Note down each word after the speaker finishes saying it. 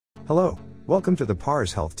Hello, welcome to the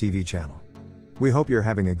PARS Health TV channel. We hope you're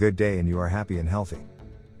having a good day and you are happy and healthy.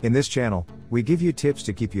 In this channel, we give you tips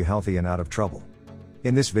to keep you healthy and out of trouble.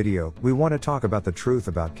 In this video, we want to talk about the truth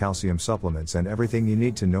about calcium supplements and everything you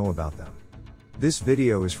need to know about them. This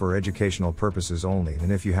video is for educational purposes only, and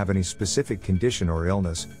if you have any specific condition or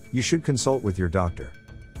illness, you should consult with your doctor.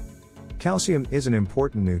 Calcium is an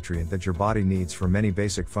important nutrient that your body needs for many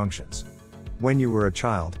basic functions. When you were a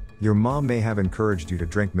child, your mom may have encouraged you to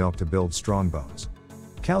drink milk to build strong bones.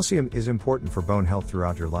 Calcium is important for bone health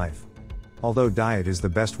throughout your life. Although diet is the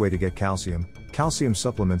best way to get calcium, calcium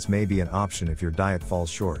supplements may be an option if your diet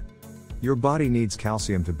falls short. Your body needs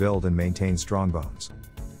calcium to build and maintain strong bones.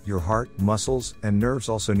 Your heart, muscles, and nerves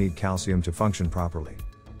also need calcium to function properly.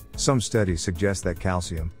 Some studies suggest that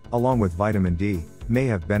calcium, along with vitamin D, may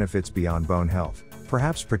have benefits beyond bone health,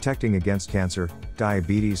 perhaps protecting against cancer,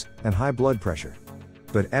 diabetes, and high blood pressure.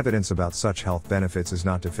 But evidence about such health benefits is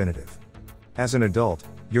not definitive. As an adult,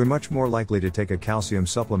 you're much more likely to take a calcium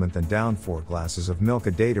supplement than down 4 glasses of milk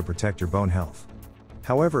a day to protect your bone health.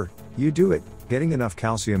 However, you do it. Getting enough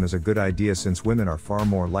calcium is a good idea since women are far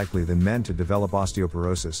more likely than men to develop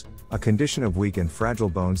osteoporosis, a condition of weak and fragile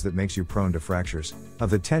bones that makes you prone to fractures. Of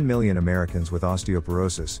the 10 million Americans with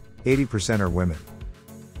osteoporosis, 80% are women.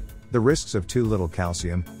 The risks of too little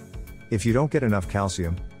calcium. If you don't get enough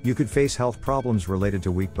calcium, you could face health problems related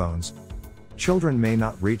to weak bones. Children may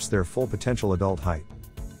not reach their full potential adult height.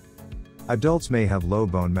 Adults may have low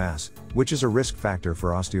bone mass, which is a risk factor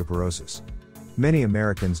for osteoporosis. Many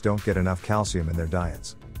Americans don't get enough calcium in their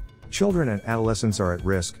diets. Children and adolescents are at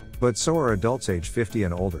risk, but so are adults age 50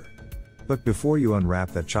 and older. But before you unwrap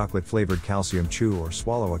that chocolate-flavored calcium chew or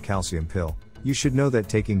swallow a calcium pill, you should know that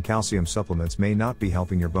taking calcium supplements may not be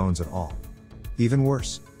helping your bones at all. Even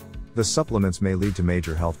worse, the supplements may lead to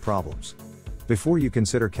major health problems. Before you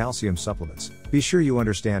consider calcium supplements, be sure you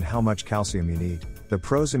understand how much calcium you need, the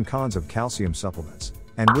pros and cons of calcium supplements,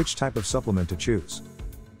 and which type of supplement to choose.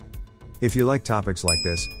 If you like topics like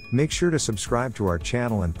this, make sure to subscribe to our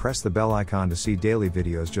channel and press the bell icon to see daily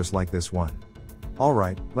videos just like this one.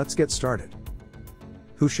 Alright, let's get started.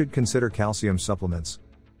 Who should consider calcium supplements?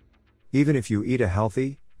 Even if you eat a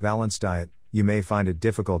healthy, balanced diet, you may find it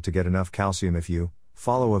difficult to get enough calcium if you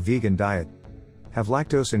follow a vegan diet, have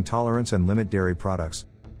lactose intolerance and limit dairy products,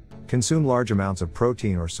 consume large amounts of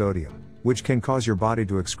protein or sodium, which can cause your body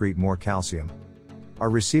to excrete more calcium, are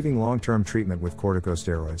receiving long-term treatment with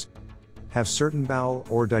corticosteroids, have certain bowel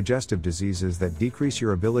or digestive diseases that decrease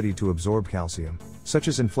your ability to absorb calcium, such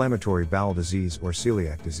as inflammatory bowel disease or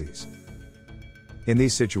celiac disease. In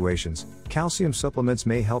these situations, calcium supplements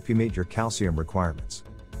may help you meet your calcium requirements.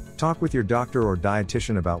 Talk with your doctor or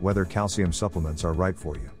dietitian about whether calcium supplements are right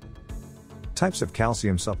for you. Types of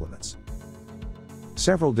calcium supplements.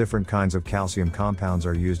 Several different kinds of calcium compounds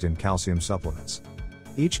are used in calcium supplements.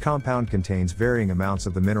 Each compound contains varying amounts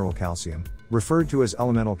of the mineral calcium, referred to as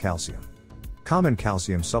elemental calcium. Common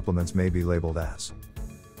calcium supplements may be labeled as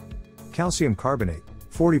calcium carbonate,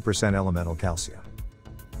 40% elemental calcium;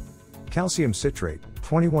 calcium citrate,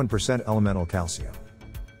 21% elemental calcium;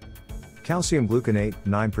 calcium gluconate,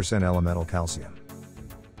 9% elemental calcium;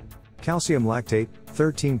 calcium lactate,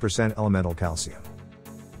 13% elemental calcium.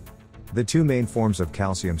 The two main forms of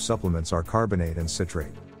calcium supplements are carbonate and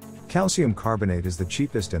citrate. Calcium carbonate is the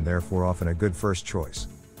cheapest and therefore often a good first choice.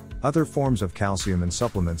 Other forms of calcium in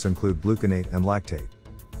supplements include gluconate and lactate.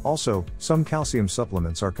 Also, some calcium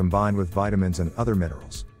supplements are combined with vitamins and other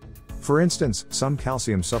minerals. For instance, some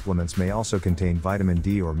calcium supplements may also contain vitamin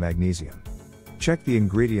D or magnesium. Check the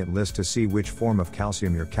ingredient list to see which form of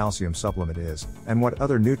calcium your calcium supplement is, and what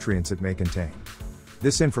other nutrients it may contain.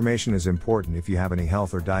 This information is important if you have any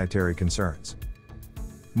health or dietary concerns.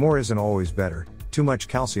 More isn't always better. Too much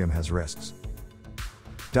calcium has risks.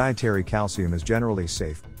 Dietary calcium is generally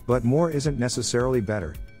safe, but more isn't necessarily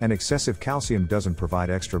better, and excessive calcium doesn't provide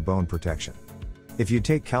extra bone protection. If you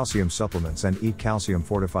take calcium supplements and eat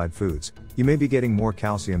calcium-fortified foods, you may be getting more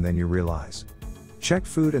calcium than you realize. Check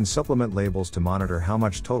food and supplement labels to monitor how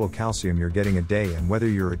much total calcium you're getting a day and whether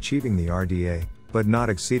you're achieving the RDA, but not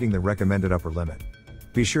exceeding the recommended upper limit.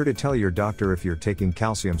 Be sure to tell your doctor if you're taking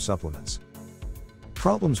calcium supplements.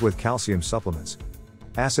 Problems with calcium supplements.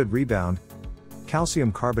 Acid rebound.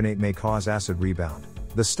 Calcium carbonate may cause acid rebound.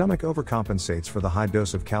 The stomach overcompensates for the high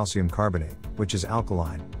dose of calcium carbonate, which is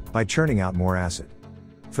alkaline, by churning out more acid.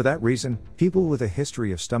 For that reason, people with a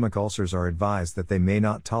history of stomach ulcers are advised that they may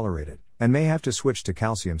not tolerate it, and may have to switch to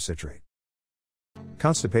calcium citrate.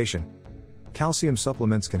 Constipation. Calcium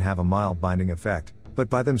supplements can have a mild binding effect, but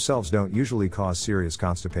by themselves don't usually cause serious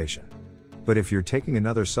constipation. But if you're taking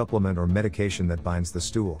another supplement or medication that binds the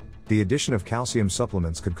stool, the addition of calcium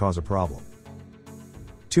supplements could cause a problem.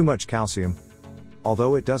 Too much calcium.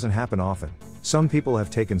 Although it doesn't happen often, some people have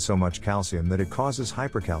taken so much calcium that it causes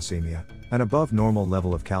hypercalcemia, an above normal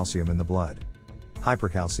level of calcium in the blood.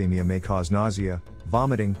 Hypercalcemia may cause nausea,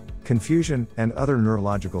 vomiting, confusion, and other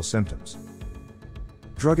neurological symptoms.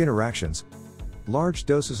 Drug interactions. Large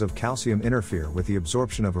doses of calcium interfere with the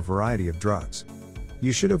absorption of a variety of drugs.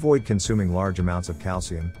 You should avoid consuming large amounts of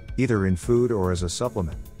calcium, either in food or as a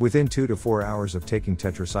supplement, within 2 to 4 hours of taking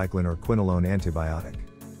tetracycline or quinolone antibiotic.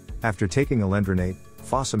 After taking alendronate,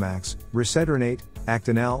 Fosamax, risedronate,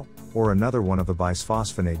 Actonel, or another one of the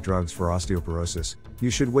bisphosphonate drugs for osteoporosis, you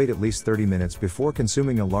should wait at least 30 minutes before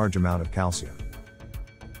consuming a large amount of calcium.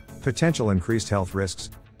 Potential increased health risks.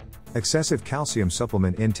 Excessive calcium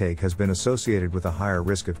supplement intake has been associated with a higher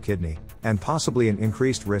risk of kidney, and possibly an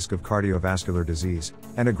increased risk of cardiovascular disease,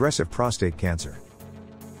 and aggressive prostate cancer.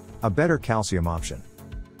 A better calcium option.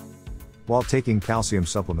 While taking calcium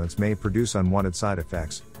supplements may produce unwanted side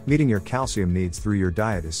effects, meeting your calcium needs through your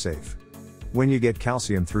diet is safe. When you get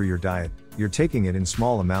calcium through your diet, you're taking it in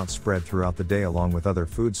small amounts spread throughout the day along with other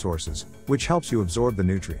food sources, which helps you absorb the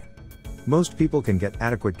nutrient. Most people can get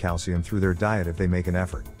adequate calcium through their diet if they make an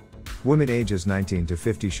effort. Women ages 19 to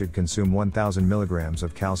 50 should consume 1,000 milligrams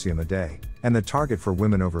of calcium a day, and the target for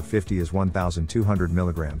women over 50 is 1,200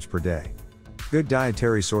 milligrams per day. Good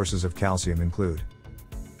dietary sources of calcium include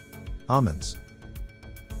almonds,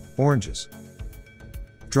 oranges,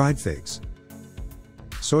 dried figs,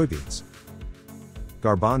 soybeans,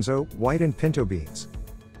 garbanzo, white and pinto beans,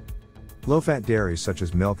 low-fat dairies such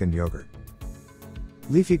as milk and yogurt,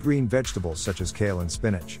 leafy green vegetables such as kale and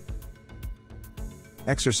spinach.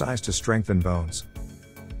 Exercise to strengthen bones.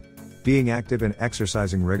 Being active and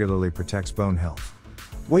exercising regularly protects bone health.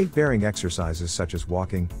 Weight-bearing exercises such as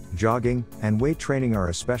walking, jogging, and weight training are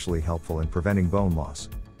especially helpful in preventing bone loss.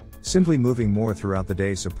 Simply moving more throughout the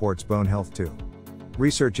day supports bone health too.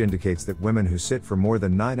 Research indicates that women who sit for more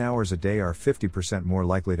than 9 hours a day are 50% more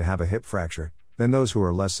likely to have a hip fracture than those who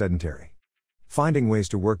are less sedentary. Finding ways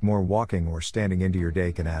to work more walking or standing into your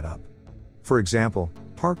day can add up. For example,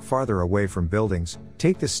 park farther away from buildings,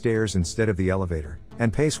 take the stairs instead of the elevator,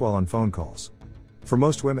 and pace while on phone calls. For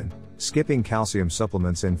most women, skipping calcium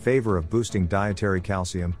supplements in favor of boosting dietary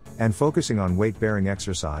calcium and focusing on weight-bearing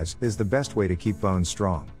exercise is the best way to keep bones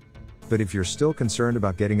strong. But if you're still concerned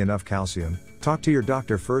about getting enough calcium, talk to your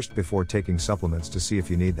doctor first before taking supplements to see if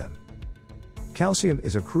you need them. Calcium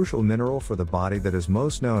is a crucial mineral for the body that is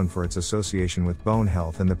most known for its association with bone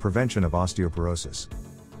health and the prevention of osteoporosis.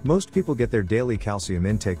 Most people get their daily calcium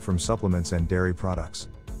intake from supplements and dairy products.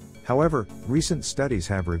 However, recent studies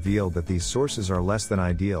have revealed that these sources are less than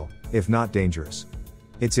ideal, if not dangerous.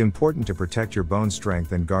 It's important to protect your bone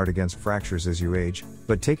strength and guard against fractures as you age,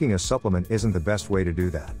 but taking a supplement isn't the best way to do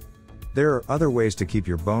that. There are other ways to keep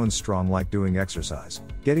your bones strong, like doing exercise,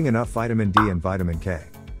 getting enough vitamin D and vitamin K.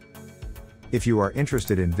 If you are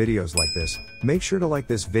interested in videos like this, make sure to like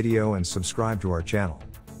this video and subscribe to our channel.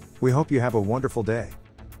 We hope you have a wonderful day.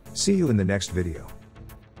 See you in the next video.